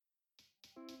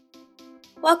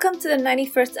Welcome to the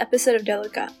 91st episode of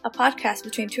Deluka, a podcast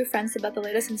between two friends about the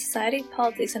latest in society,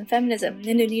 politics, and feminism in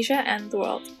Indonesia and the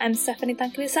world. I'm Stephanie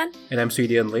Tangkilisan. And I'm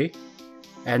Suidian Lee.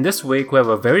 And this week we have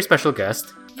a very special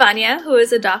guest, Vanya, who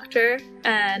is a doctor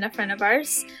and a friend of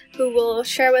ours, who will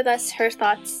share with us her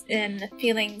thoughts and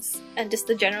feelings and just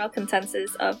the general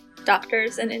consensus of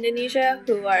doctors in Indonesia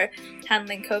who are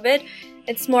handling COVID.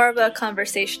 It's more of a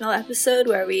conversational episode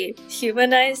where we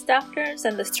humanize doctors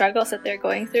and the struggles that they're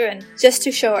going through, and just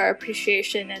to show our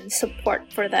appreciation and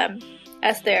support for them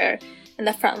as they're in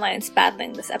the front lines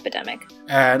battling this epidemic.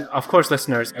 And of course,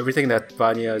 listeners, everything that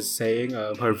Vanya is saying,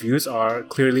 her views are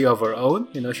clearly of her own.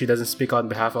 She doesn't speak on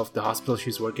behalf of the hospital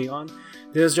she's working on.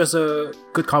 This is just a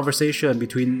good conversation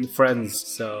between friends,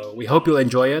 so we hope you'll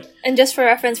enjoy it. And just for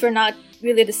reference, we're not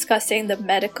really discussing the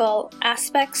medical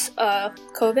aspects of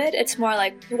COVID. It's more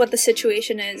like what the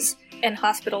situation is in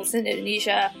hospitals in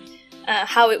Indonesia,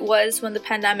 how it was when the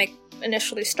pandemic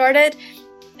initially started,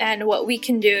 and what we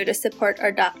can do to support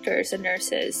our doctors and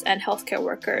nurses and healthcare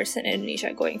workers in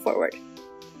Indonesia going forward.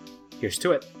 Here's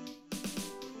to it.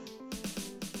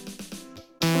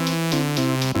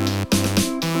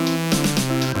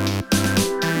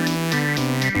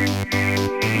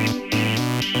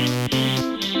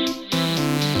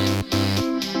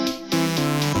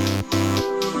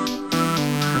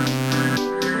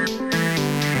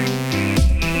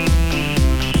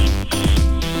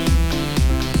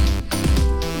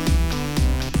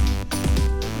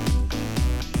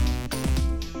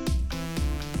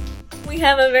 We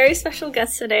have a very special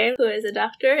guest today who is a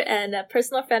doctor and a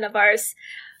personal friend of ours.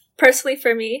 Personally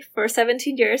for me, for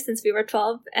 17 years since we were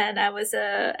 12, and I was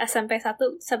a SMP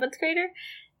 7th grader,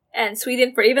 and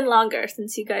Sweden for even longer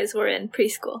since you guys were in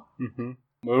preschool. Mm-hmm.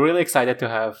 We're really excited to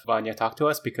have Vanya talk to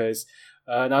us because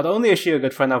not only is she a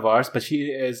good friend of ours, but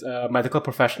she is a medical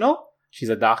professional. She's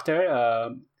a doctor.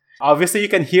 Obviously, you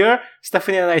can hear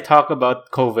Stephanie and I talk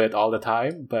about COVID all the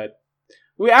time, but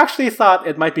we actually thought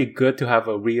it might be good to have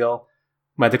a real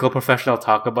medical professional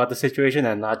talk about the situation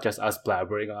and not just us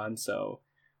blabbering on. So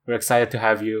we're excited to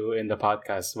have you in the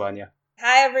podcast, Vanya.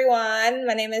 Hi everyone,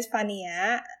 my name is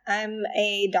Fania. I'm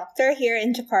a doctor here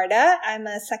in Jakarta. I'm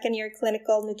a second-year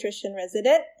clinical nutrition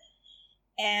resident,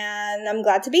 and I'm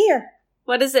glad to be here.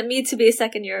 What does it mean to be a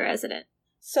second-year resident?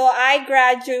 So I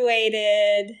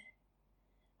graduated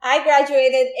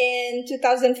in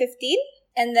 2015,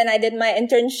 and then I did my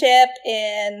internship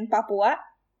in Papua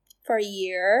for a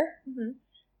year. Mm-hmm.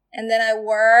 And then I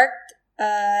worked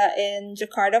in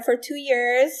Jakarta for 2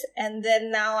 years, and then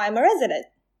now I'm a resident.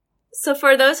 So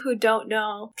for those who don't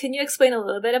know, can you explain a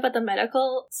little bit about the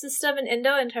medical system in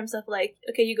Indo in terms of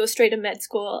okay, you go straight to med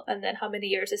school, and then how many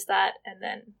years is that? And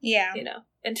then,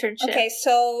 internship. Okay,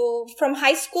 so from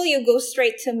high school, you go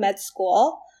straight to med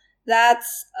school.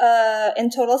 That's in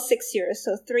total 6 years.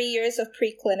 So 3 years of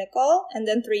preclinical, and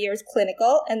then 3 years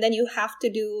clinical, and then you have to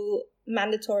do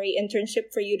mandatory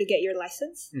internship for you to get your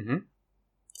license. Mm-hmm.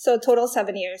 So total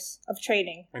 7 years of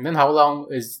training. And then how long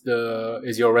is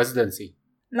your residency?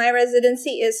 My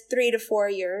residency is 3 to 4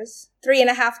 years.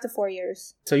 3.5 to 4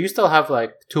 years. So you still have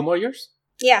 2 more years?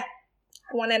 Yeah.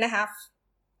 1.5,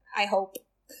 I hope.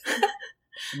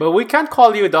 But we can't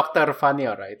call you Dr.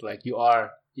 Fania, right?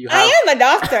 I am a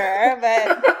doctor,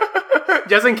 but...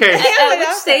 Just in case. At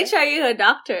which stage are you a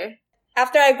doctor?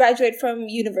 After I graduate from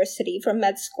university, from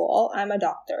med school, I'm a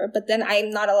doctor. But then I'm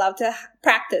not allowed to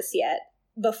practice yet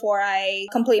before I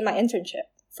complete my internship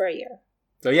for a year.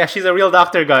 So yeah, she's a real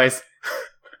doctor, guys.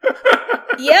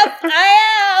 Yep,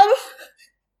 I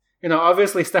am!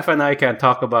 Obviously, Steph and I can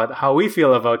talk about how we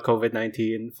feel about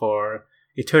COVID-19 for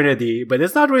eternity, but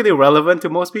it's not really relevant to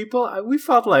most people. We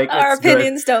felt like our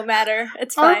opinions don't matter.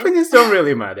 It's fine. Our opinions don't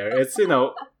really matter. It's,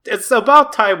 it's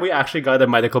about time we actually got a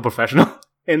medical professional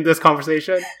in this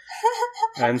conversation.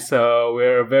 And so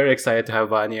we're very excited to have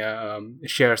Vanya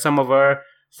share some of our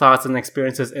thoughts and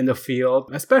experiences in the field,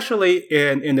 especially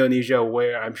in Indonesia,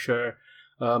 where I'm sure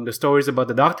the stories about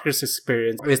the doctor's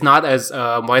experience is not as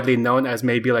widely known as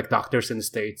maybe doctors in the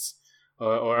States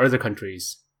or other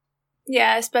countries.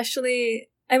 Yeah, especially,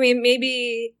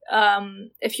 maybe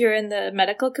if you're in the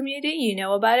medical community, you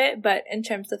know about it, but in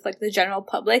terms of the general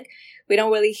public, we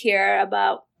don't really hear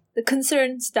about the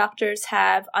concerns doctors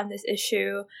have on this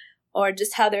issue or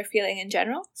just how they're feeling in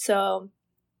general. So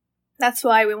that's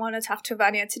why we want to talk to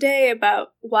Vanya today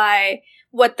about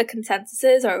what the consensus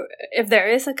is, or if there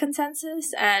is a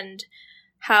consensus, and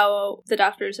how the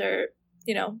doctors are,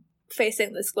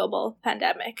 facing this global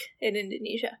pandemic in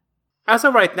Indonesia. As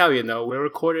of right now, we're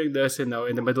recording this, in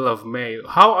the middle of May.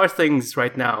 How are things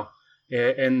right now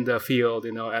in the field,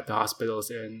 at the hospitals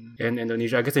in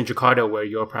Indonesia? I guess in Jakarta, where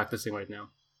you're practicing right now.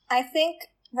 I think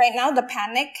right now the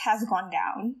panic has gone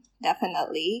down,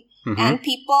 definitely. Mhm. And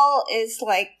people is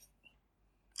like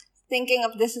thinking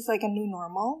of this as like a new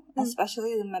normal,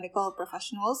 especially the medical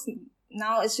professionals.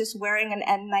 Now it's just wearing an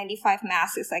N95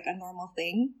 mask is like a normal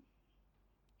thing.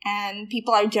 And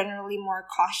people are generally more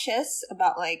cautious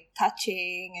about like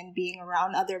touching and being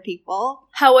around other people.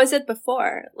 How was it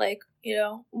before? Like, you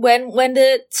know, when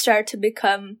did it start to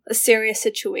become a serious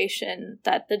situation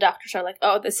that the doctors are like,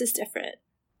 oh, this is different?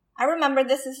 I remember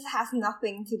this has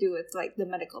nothing to do with like the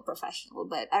medical professional,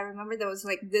 but I remember there was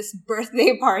like this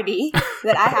birthday party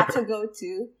that I had to go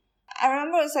to. I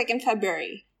remember it was like in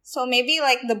February. So maybe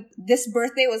like this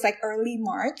birthday was like early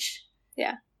March.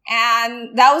 Yeah.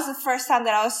 And that was the first time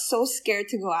that I was so scared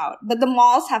to go out. But the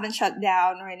malls haven't shut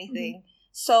down or anything. Mm-hmm.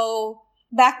 So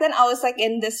back then I was like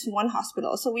in this one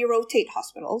hospital. So we rotate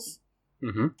hospitals.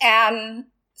 Mm-hmm. And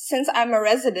since I'm a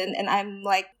resident and I'm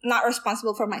like not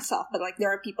responsible for myself, but like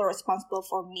there are people responsible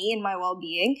for me and my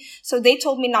well-being. So they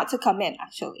told me not to come in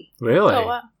actually. Really? Oh,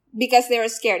 wow. Because they were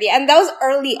scared. Yeah, and that was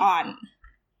early on.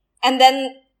 And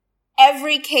then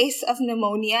every case of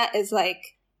pneumonia is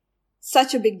like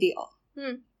such a big deal.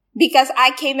 Because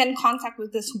I came in contact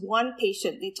with this one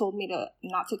patient, they told me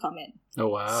not to come in. Oh,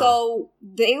 wow. So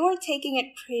they were taking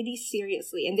it pretty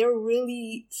seriously and they were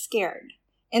really scared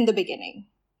in the beginning.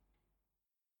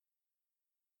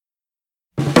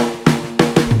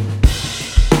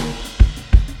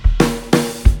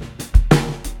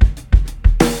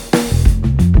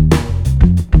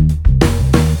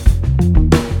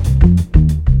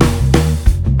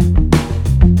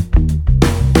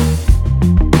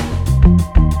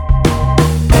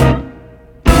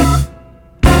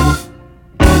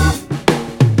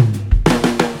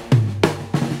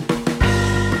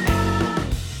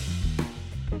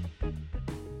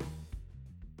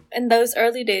 In those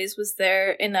early days, was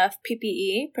there enough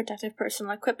PPE, protective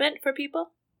personal equipment, for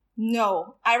people?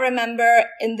 No. I remember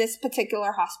in this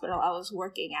particular hospital I was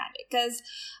working at, because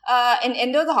in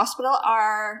Indo, the hospital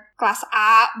are class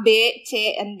A, B,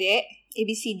 C, and D, A,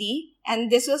 B, C, D.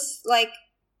 And this was like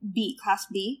B, class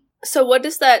B. So what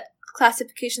does that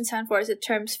classification stand for? Is it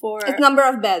terms for... It's number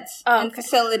of beds and okay.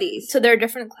 facilities. So there are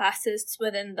different classes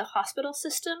within the hospital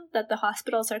system that the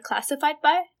hospitals are classified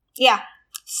by? Yeah.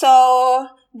 So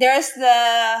there's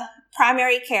the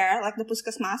primary care, like the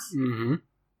puskesmas. Mm-hmm.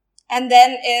 And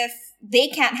then if they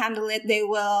can't handle it, they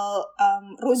will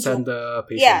rujuk. Send the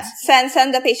patient. Yeah,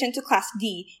 send the patient to class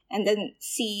D and then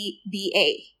C, B,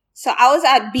 A. So I was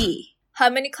at B. How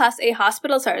many class A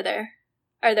hospitals are there?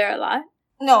 Are there a lot?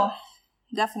 No,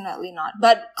 definitely not.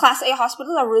 But class A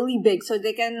hospitals are really big, so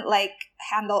they can like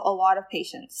handle a lot of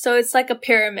patients. So it's like a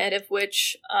pyramid of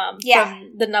which from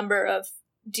the number of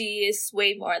D is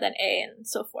way more than A and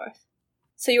so forth.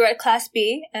 So you were at class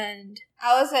B and...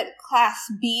 I was at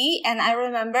class B and I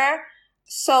remember,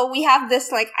 so we have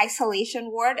this like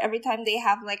isolation ward. Every time they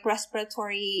have like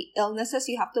respiratory illnesses,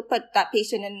 you have to put that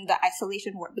patient in the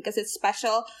isolation ward because it's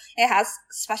special. It has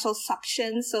special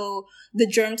suction, so the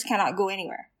germs cannot go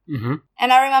anywhere. Mm-hmm.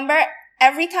 And I remember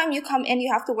every time you come in,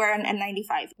 you have to wear an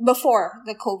N95 before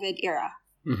the COVID era.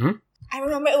 Mm-hmm. I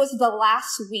remember it was the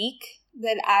last week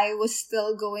that I was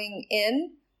still going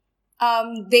in.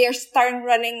 They are starting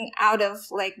running out of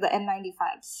like the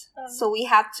N95s. So we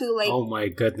had to like... Oh my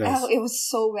goodness. Oh, it was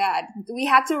so bad. We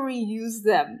had to reuse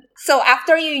them. So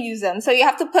after you use them, so you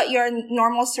have to put your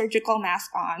normal surgical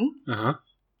mask on. Uh-huh.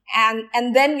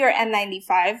 And then your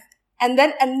N95. And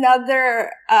then another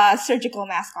surgical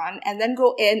mask on. And then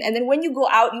go in. And then when you go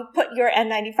out, you put your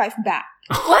N95 back.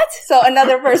 What? So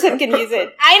another person can use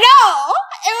it. I know!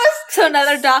 It was... So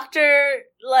another doctor,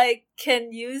 like,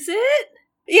 can use it?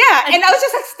 Yeah, and I was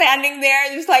just like standing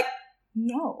there, just like,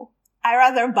 no, I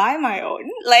rather buy my own.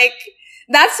 Like,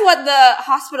 that's what the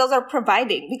hospitals are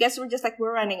providing because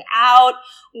we're running out.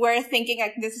 We're thinking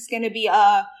like this is going to be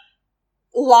a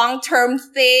long-term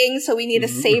thing, so we need to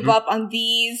save up on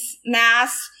these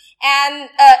masks. And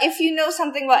if you know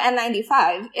something about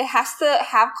N95, it has to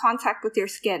have contact with your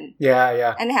skin.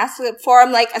 Yeah. And it has to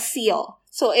form like a seal.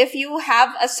 So if you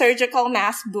have a surgical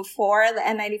mask before the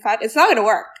N95, it's not going to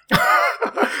work.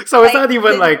 So it's not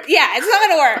even like... Yeah, it's not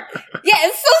going to work. Yeah,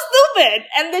 it's so stupid.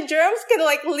 And the germs can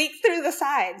like leak through the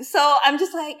side. So I'm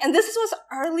just like, and this was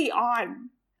early on.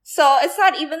 So it's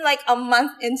not even like a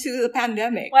month into the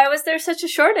pandemic. Why was there such a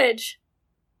shortage?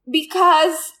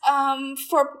 Because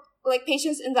for like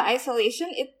patients in the isolation,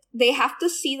 they have to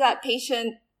see that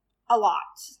patient a lot.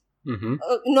 Mm-hmm.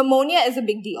 Pneumonia is a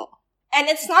big deal. And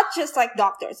it's not just like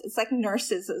doctors, it's like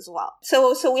nurses as well.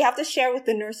 So we have to share with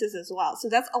the nurses as well. So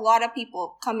that's a lot of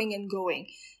people coming and going.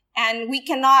 And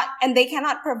they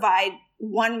cannot provide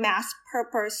one mask per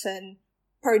person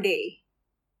per day.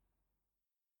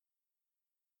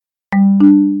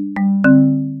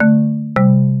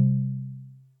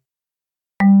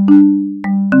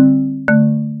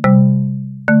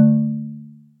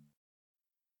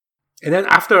 And then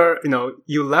after,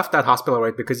 you left that hospital,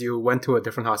 right? Because you went to a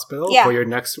different hospital for your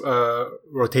next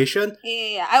rotation.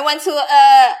 Yeah. I went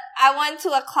to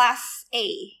a class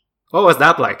A. What was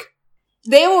that like?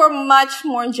 They were much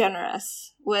more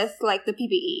generous with like the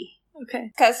PPE.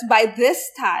 Okay. Because by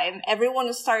this time, everyone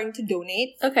was starting to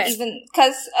donate. Okay. Even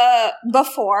because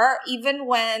before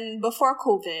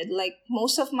COVID, like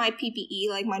most of my PPE,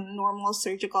 like my normal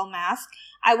surgical mask,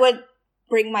 I would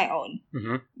bring my own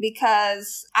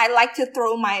because I like to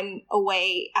throw mine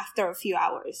away after a few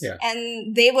hours. Yeah.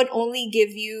 And they would only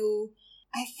give you,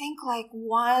 I think, like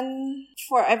one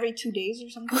for every 2 days or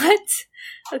something. What?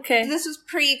 Okay. This was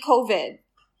pre-COVID.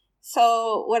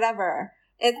 So whatever.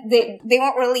 They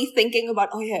weren't really thinking about,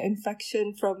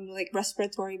 infection from like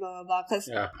respiratory, blah, blah,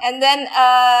 blah. And then,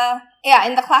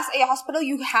 in the Class A hospital,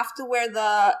 you have to wear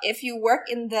if you work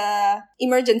in the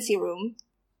emergency room,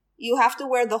 you have to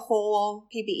wear the whole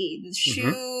PPE, the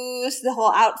shoes, the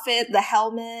whole outfit, the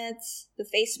helmets, the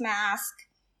face mask,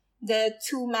 the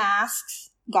 2 masks,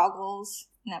 goggles,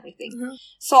 and everything. Mm-hmm.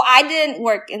 So I didn't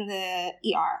work in the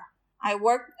ER. I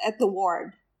worked at the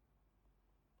ward.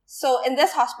 So in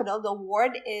this hospital, the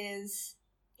ward is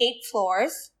 8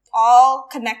 floors, all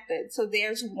connected. So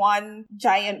there's one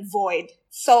giant void.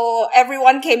 So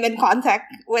everyone came in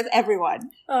contact with everyone.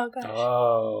 Oh, gosh.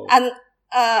 Oh. And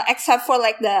except for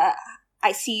like the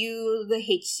ICU, the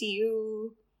HCU,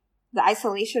 the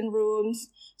isolation rooms.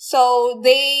 So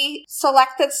they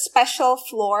selected special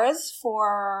floors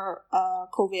for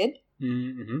COVID.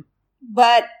 Mm-hmm.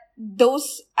 But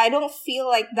those, I don't feel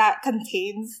like that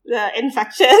contains the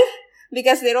infection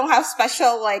because they don't have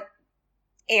special like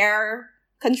air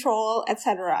control,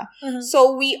 etc. Mm-hmm.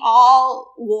 So we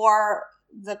all wore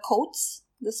the coats,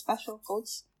 the special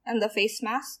coats, and the face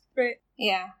mask. Right.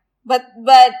 Yeah. But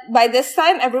by this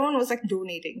time, everyone was like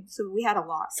donating. So we had a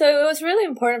lot. So it was really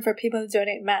important for people to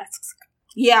donate masks.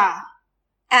 Yeah.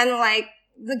 And like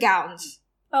the gowns.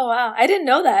 Oh, wow. I didn't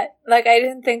know that. Like, I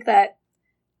didn't think that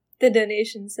the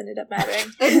donations ended up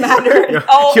mattering. It mattered.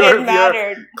 It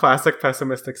mattered. Your classic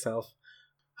pessimistic self.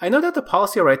 I know that the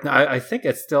policy right now, I think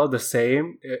it's still the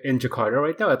same in Jakarta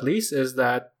right now, at least, is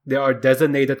that there are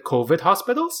designated COVID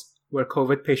hospitals where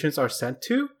COVID patients are sent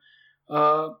to.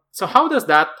 So how does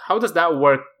that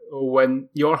work when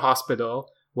your hospital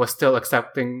was still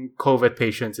accepting COVID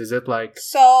patients? Is it like...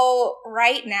 So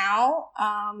right now,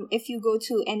 if you go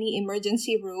to any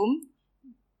emergency room,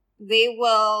 they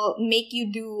will make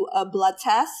you do a blood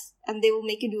test and they will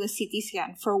make you do a CT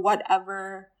scan for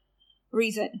whatever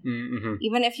reason. Mm-hmm.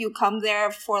 Even if you come there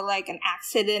for like an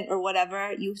accident or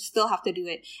whatever, you still have to do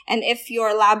it. And if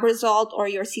your lab result or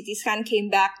your CT scan came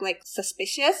back like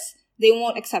suspicious, they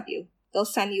won't accept you. They'll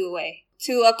send you away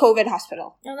to a COVID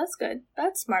hospital. Oh, that's good.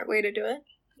 That's a smart way to do it.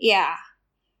 Yeah.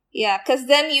 Yeah, because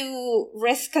then you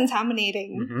risk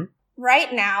contaminating. Mm-hmm.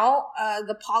 Right now,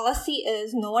 the policy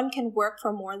is no one can work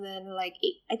for more than like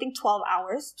 12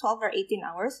 hours, 12 or 18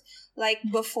 hours. Like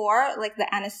before, like the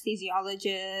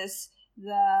anesthesiologists,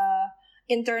 the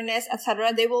internists,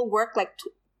 etc., they will work like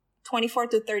 24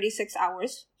 to 36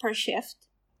 hours per shift.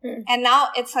 Mm. And now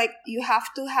it's like you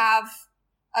have to have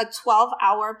a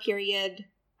 12-hour period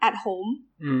at home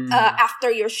after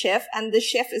your shift, and the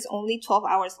shift is only 12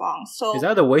 hours long. So is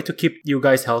that a way to keep you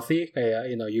guys healthy?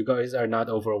 You guys are not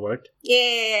overworked?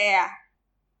 Yeah.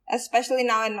 Especially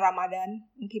now in Ramadan,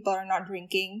 when people are not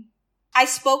drinking. I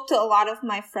spoke to a lot of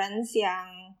my friends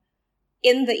yang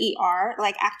in the ER,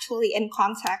 like actually in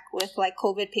contact with like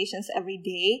COVID patients every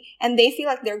day, and they feel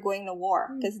like they're going to war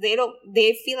because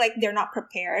they feel like they're not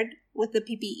prepared with the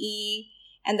PPE.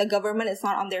 And the government is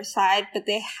not on their side, but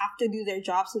they have to do their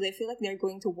job. So they feel like they're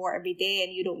going to war every day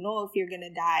and you don't know if you're going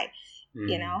to die,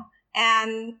 you know?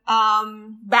 And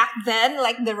back then,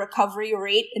 like the recovery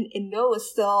rate in Indo was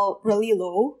still really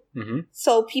low. Mm-hmm.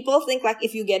 So people think like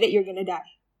if you get it, you're going to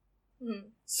die. Mm.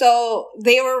 So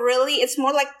they were really, it's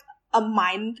more like a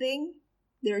mind thing.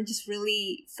 They're just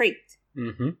really freaked.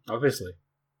 Mm-hmm. Obviously.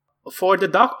 For the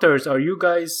doctors, are you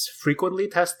guys frequently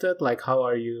tested? Like, how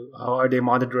are they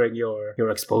monitoring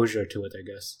your exposure to it, I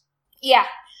guess? Yeah.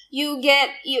 You get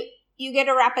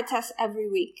a rapid test every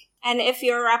week. And if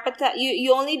your rapid test,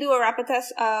 you only do a rapid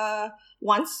test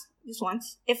just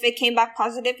once. If it came back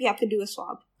positive, you have to do a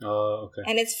swab. Oh, okay.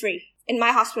 And it's free. In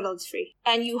my hospital, it's free.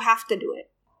 And you have to do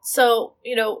it. So,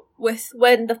 with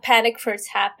when the panic first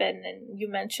happened and you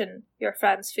mentioned your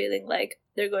friends feeling like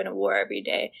they're going to war every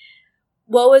day,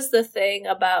 What was the thing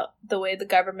about the way the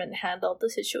government handled the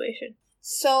situation?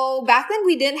 So back then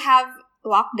we didn't have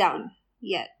lockdown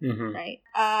yet, right?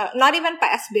 Not even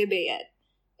PSBB yet.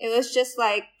 It was just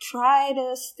like, try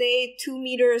to stay 2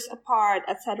 meters apart,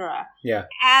 etc. Yeah.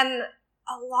 And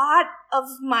a lot of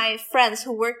my friends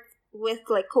who worked with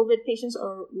like COVID patients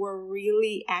were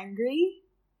really angry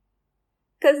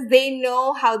because they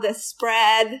know how this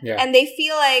spread, and they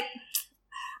feel like,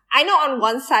 I know on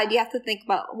one side you have to think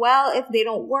about, well, if they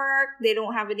don't work, they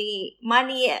don't have any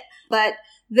money, but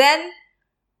then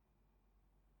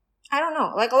I don't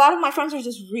know, like a lot of my friends are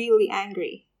just really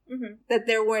angry that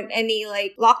there weren't any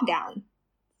like lockdown.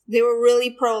 They were really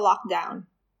pro lockdown.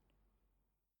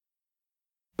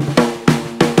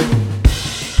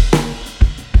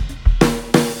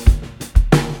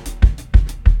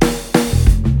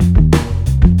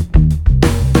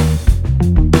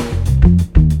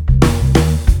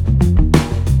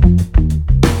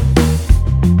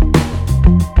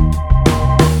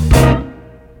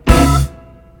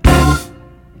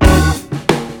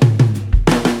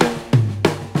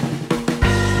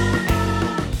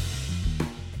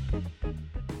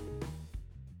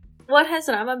 What has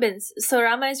Rama been? So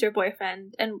Rama is your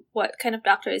boyfriend, and what kind of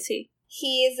doctor is he?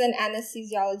 He is an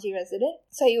anesthesiology resident.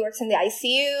 So he works in the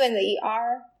ICU and the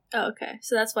ER. Oh, okay.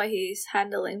 So that's why he's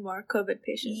handling more COVID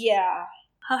patients. Yeah.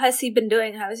 How has he been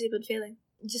doing? How has he been feeling?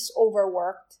 Just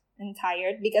overworked and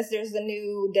tired because there's a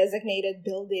new designated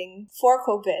building for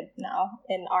COVID now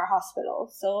in our hospital.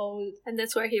 So, and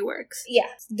that's where he works. Yeah.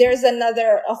 There's a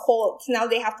whole, now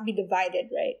they have to be divided,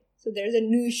 right? So there's a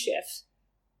new shift.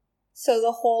 So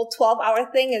the whole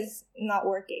 12-hour thing is not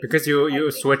working. Because you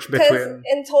switch between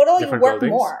in total you work buildings?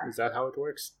 more. Is that how it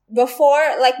works? Before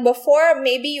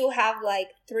maybe you have like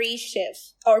 3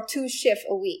 shifts or 2 shifts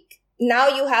a week. Now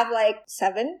you have like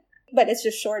 7, but it's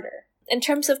just shorter. In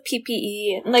terms of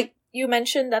PPE, like you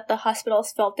mentioned that the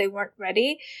hospitals felt they weren't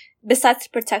ready. Besides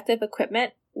protective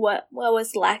equipment, what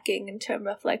was lacking in terms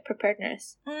of like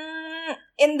preparedness?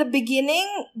 In the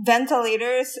beginning,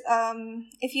 ventilators,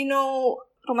 if you know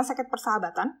Rumah Sakit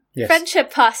Persahabatan. Yes.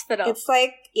 Friendship Hospital. It's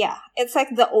like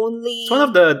the only... It's one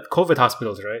of the COVID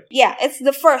hospitals, right? Yeah, it's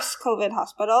the first COVID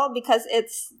hospital because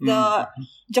it's the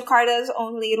Jakarta's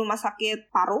only Rumah Sakit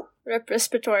Paru.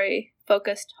 Respiratory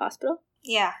focused hospital?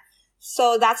 Yeah.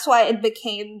 So that's why it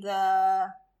became the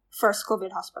first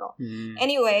COVID hospital.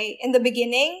 Anyway, in the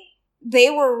beginning,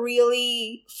 they were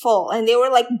really full and they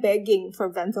were like begging for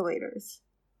ventilators.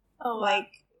 Oh, like...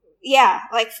 Yeah,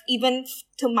 like even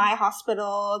to my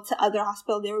hospital, to other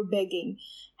hospitals, they were begging.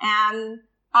 And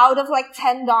out of like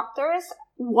 10 doctors,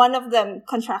 1 of them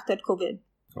contracted COVID.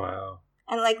 Wow.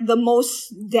 And like the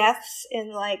most deaths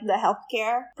in like the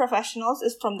healthcare professionals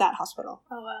is from that hospital.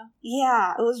 Oh, wow.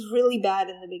 Yeah, it was really bad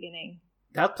in the beginning.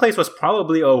 That place was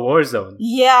probably a war zone.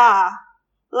 Yeah.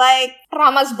 Like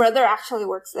Rama's brother actually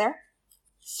works there.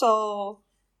 So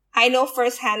I know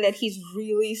firsthand that he's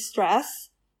really stressed.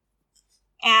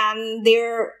 And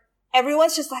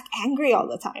everyone's just like angry all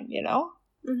the time, you know?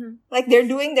 Like they're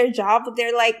doing their job, but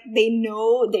they're like, they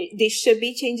know they should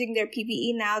be changing their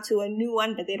PPE now to a new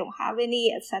one, but they don't have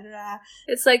any, etc.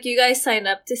 It's like you guys signed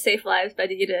up to save lives,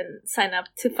 but you didn't sign up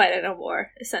to fight in a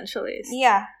war, essentially.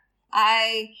 Yeah.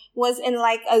 I was in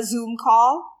like a Zoom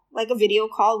call, like a video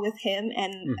call with him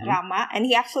and Rama, and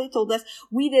he actually told us,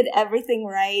 we did everything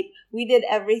right. We did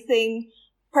everything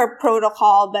per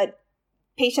protocol, but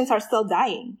patients are still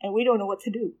dying and we don't know what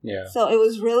to do. Yeah. So it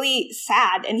was really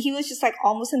sad. And he was just like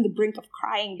almost on the brink of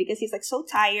crying because he's like so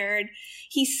tired.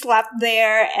 He slept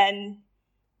there and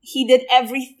he did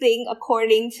everything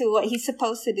according to what he's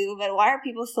supposed to do. But why are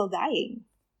people still dying?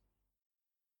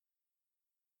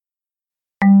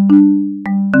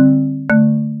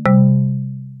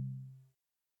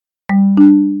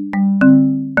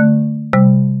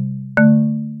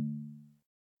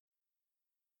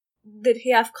 Did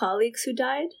he have colleagues who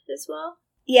died as well?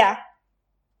 Yeah.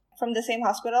 From the same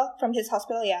hospital? From his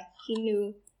hospital, yeah. He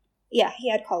knew. Yeah, he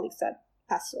had colleagues that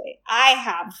passed away. I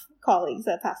have colleagues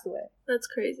that passed away. That's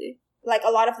crazy. Like,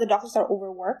 a lot of the doctors are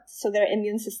overworked, so their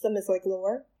immune system is, like,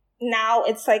 lower. Now,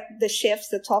 it's like the shifts,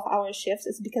 the 12-hour shifts,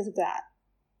 is because of that.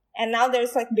 And now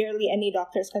there's, like, barely any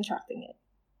doctors contracting it.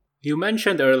 You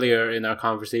mentioned earlier in our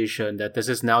conversation that this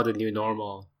is now the new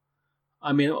normal.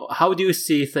 I mean, how do you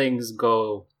see things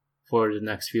go for the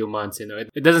next few months? You know,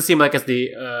 it doesn't seem like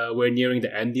we're nearing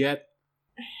the end yet.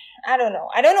 I don't know.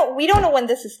 We don't know when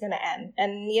this is gonna end.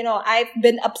 And, you know, I've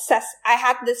been obsessed. I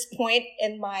had this point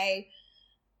in my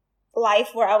life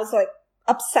where I was, like,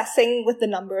 obsessing with the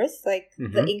numbers, like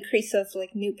the increase of,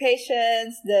 like, new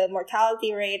patients, the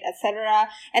mortality rate, etc.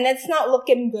 And it's not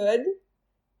looking good.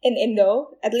 in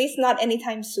Indo, at least not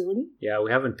anytime soon. Yeah,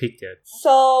 we haven't peaked yet.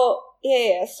 So,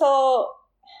 yeah. So,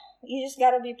 you just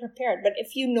gotta be prepared. But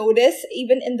if you notice,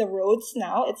 even in the roads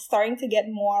now, it's starting to get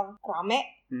more rame.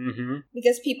 Mm-hmm.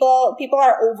 Because people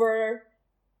are over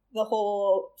the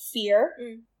whole fear.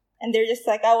 And they're just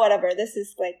like, oh, whatever. This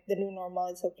is like the new normal.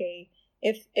 It's okay.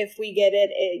 If we get it,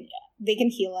 they can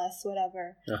heal us,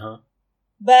 whatever. Uh-huh.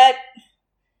 But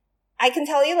I can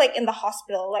tell you, like, in the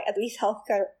hospital, like, at least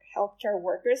healthcare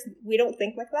workers, we don't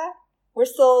think like that. We're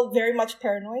still very much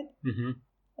paranoid. Mm-hmm.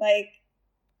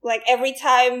 Like every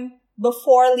time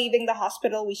before leaving the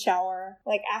hospital, we shower.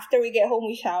 Like, after we get home,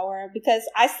 we shower. Because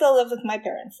I still live with my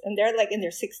parents, and they're, like, in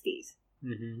their 60s.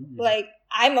 Mm-hmm. Like,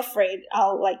 I'm afraid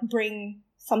I'll, like, bring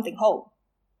something home.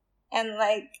 And,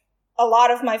 like, a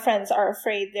lot of my friends are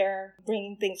afraid they're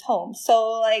bringing things home.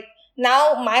 So, like,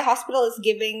 now my hospital is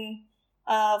giving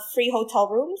free hotel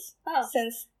rooms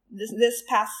since this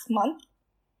past month.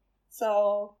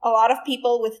 So a lot of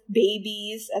people with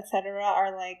babies, etc.,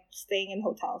 are like staying in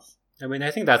hotels. I mean,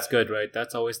 I think that's good, right?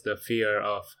 That's always the fear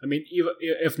of. I mean,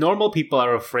 if normal people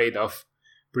are afraid of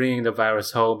bringing the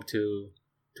virus home to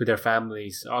their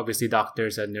families, obviously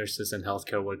doctors and nurses and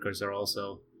healthcare workers are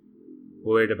also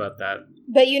worried about that.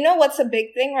 But you know what's a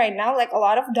big thing right now? Like, a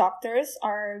lot of doctors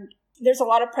there's a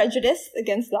lot of prejudice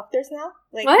against doctors now.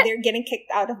 Like, what? They're getting kicked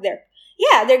out of they're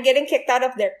getting kicked out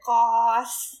of their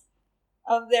cause.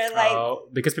 Of their, like...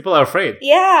 because people are afraid.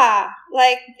 Yeah.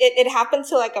 Like, it happened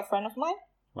to, like, a friend of mine.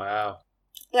 Wow.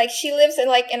 Like, she lives in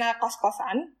a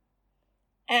kos-kosan.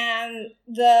 And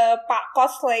the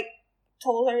kos, like,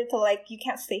 told her to, like, you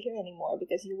can't stay here anymore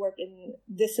because you work in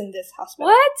this and this hospital.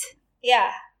 What?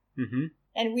 Yeah. Mm-hmm.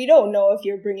 And we don't know if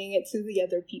you're bringing it to the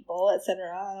other people,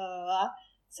 etc.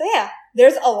 So, yeah.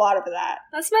 There's a lot of that.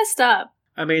 That's messed up.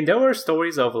 I mean, there were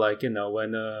stories of, like,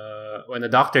 when a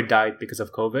doctor died because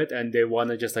of COVID and they want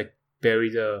to just, like, bury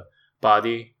the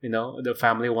body, the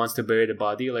family wants to bury the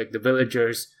body, like the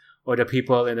villagers or the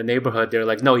people in the neighborhood, they're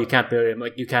like, no, you can't bury him,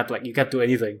 like, you can't do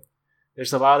anything.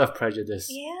 There's a lot of prejudice.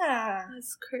 Yeah.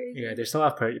 That's crazy. Yeah, there's a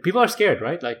lot of prejudice. People are scared,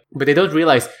 right? Like, but they don't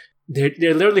realize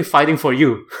they're literally fighting for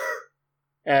you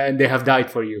and they have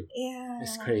died for you. Yeah.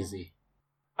 It's crazy.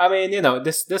 I mean,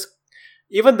 this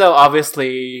even though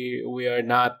obviously we are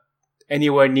not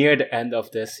anywhere near the end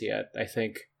of this yet, I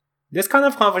think this kind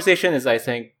of conversation is, I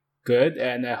think, good.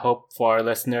 And I hope for our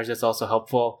listeners it's also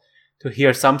helpful to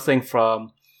hear something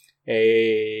from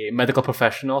a medical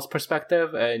professional's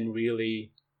perspective and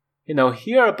really,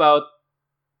 hear about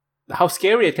how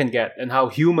scary it can get and how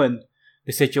human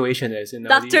the situation is.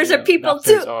 Doctors are people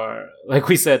too. Are, like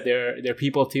we said, they're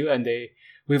people too, and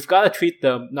we've got to treat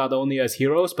them not only as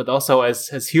heroes, but also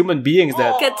as human beings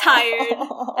that get tired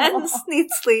and need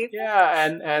sleep. Yeah,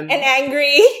 and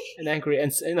angry. And angry.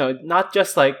 And, not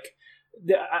just like...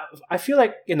 I feel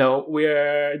like,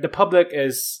 where the public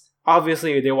is...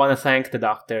 Obviously, they want to thank the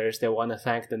doctors. They want to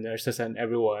thank the nurses and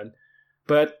everyone.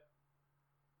 But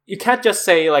you can't just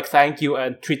say, like, thank you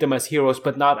and treat them as heroes,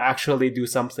 but not actually do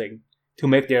something to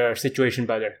make their situation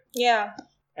better. Yeah.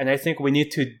 And I think we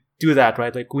need to do that,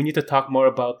 right? Like, we need to talk more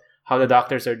about how the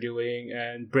doctors are doing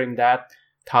and bring that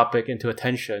topic into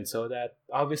attention so that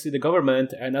obviously the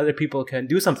government and other people can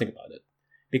do something about it.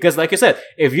 Because like you said,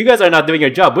 if you guys are not doing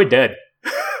your job, we're dead.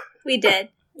 We did.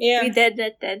 Yeah. We did.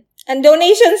 And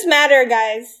donations matter,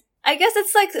 guys. I guess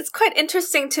it's quite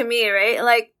interesting to me, right?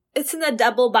 Like, it's in a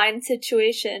double bind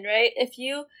situation, right? If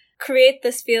you create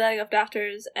this feeling of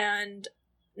doctors and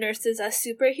nurses as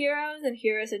superheroes and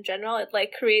heroes in general, it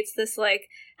like creates this like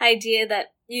idea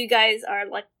that you guys are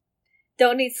like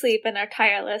don't need sleep and are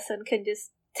tireless and can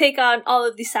just take on all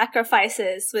of these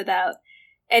sacrifices without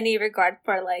any regard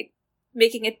for like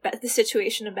making the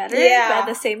situation better. Yeah. But at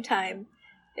the same time,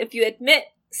 if you admit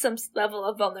some level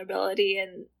of vulnerability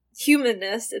and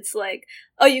humanness, it's like,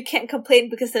 oh, you can't complain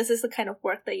because this is the kind of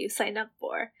work that you signed up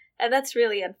for. And that's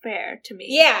really unfair to me.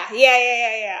 Yeah,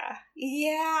 I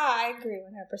agree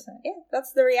 100%. Yeah,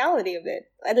 that's the reality of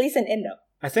it, at least in Indo.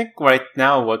 I think right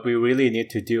now what we really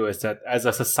need to do is that as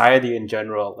a society in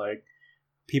general, like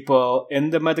people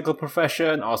in the medical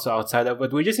profession, also outside of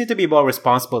it, we just need to be more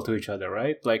responsible to each other,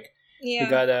 right? Like, you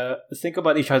gotta think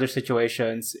about each other's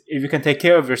situations. If you can take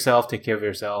care of yourself, take care of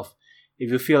yourself.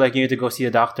 If you feel like you need to go see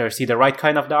a doctor, see the right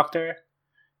kind of doctor.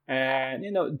 And,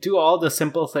 do all the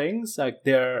simple things. Like,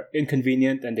 they're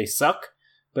inconvenient and they suck.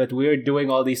 But we're doing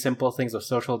all these simple things of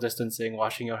social distancing,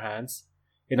 washing your hands,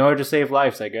 in order to save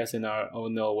lives, I guess, in our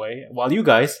own way. While you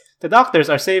guys, the doctors,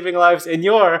 are saving lives in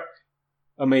your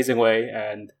amazing way.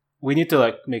 And we need to,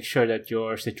 like, make sure that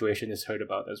your situation is heard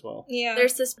about as well. Yeah.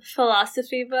 There's this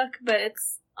philosophy book, but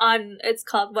it's it's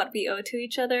called What We Owe to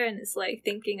Each Other, and it's like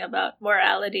thinking about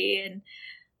morality and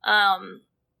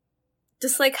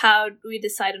just like how we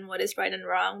decide on what is right and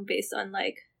wrong based on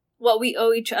like what we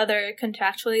owe each other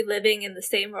contractually, living in the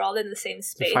same world, in the same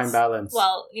space. To find balance.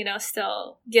 While,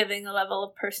 still giving a level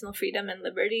of personal freedom and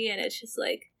liberty. And it's just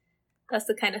like, that's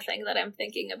the kind of thing that I'm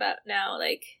thinking about now.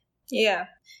 Like, yeah.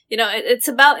 It's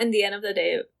about, in the end of the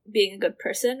day, being a good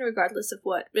person, regardless of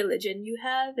what religion you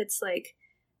have. It's like,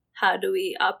 how do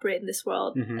we operate in this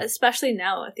world? Mm-hmm. Especially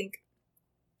now, I think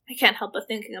I can't help but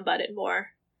thinking about it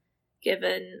more,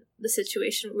 given the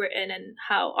situation we're in and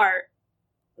how our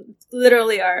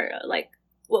like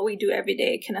what we do every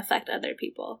day can affect other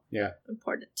people. Yeah.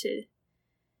 Important to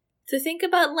think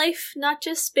about life not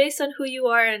just based on who you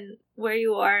are and where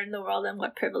you are in the world and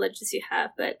what privileges you have,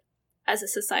 but as a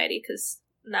society, because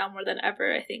now more than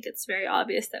ever, I think it's very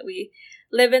obvious that we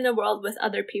live in a world with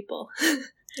other people.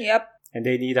 Yep. And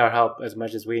they need our help as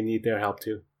much as we need their help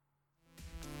too.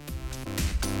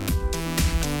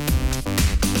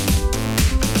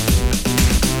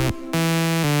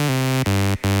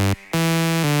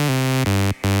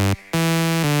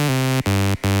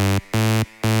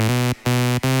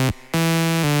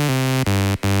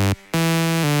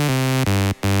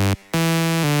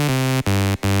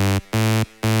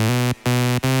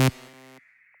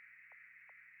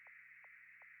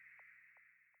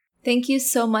 Thank you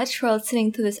so much for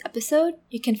listening to this episode.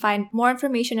 You can find more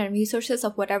information and resources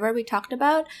of whatever we talked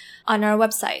about on our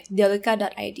website,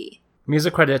 dialogica.id.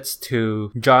 Music credits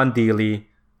to John Dealey,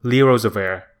 Lee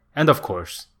Roosevelt, and of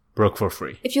course, Broke for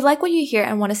Free. If you like what you hear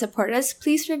and want to support us,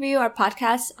 please review our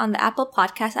podcast on the Apple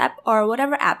Podcast app or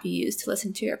whatever app you use to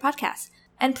listen to your podcast.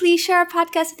 And please share our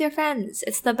podcast with your friends.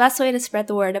 It's the best way to spread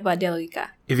the word about Dialogica.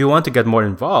 If you want to get more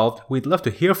involved, we'd love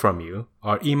to hear from you.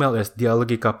 Our email is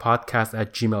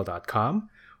dialogicapodcast@gmail.com,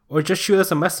 or just shoot us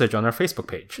a message on our Facebook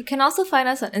page. You can also find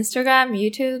us on Instagram,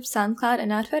 YouTube, SoundCloud, and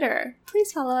now Twitter.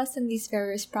 Please follow us on these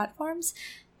various platforms.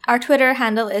 Our Twitter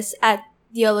handle is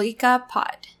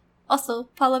 @DialogicaPod. Also,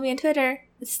 follow me on Twitter.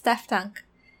 It's StephTank.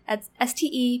 That's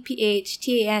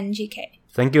STEPHTANGK.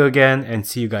 Thank you again, and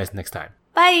see you guys next time.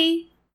 Bye!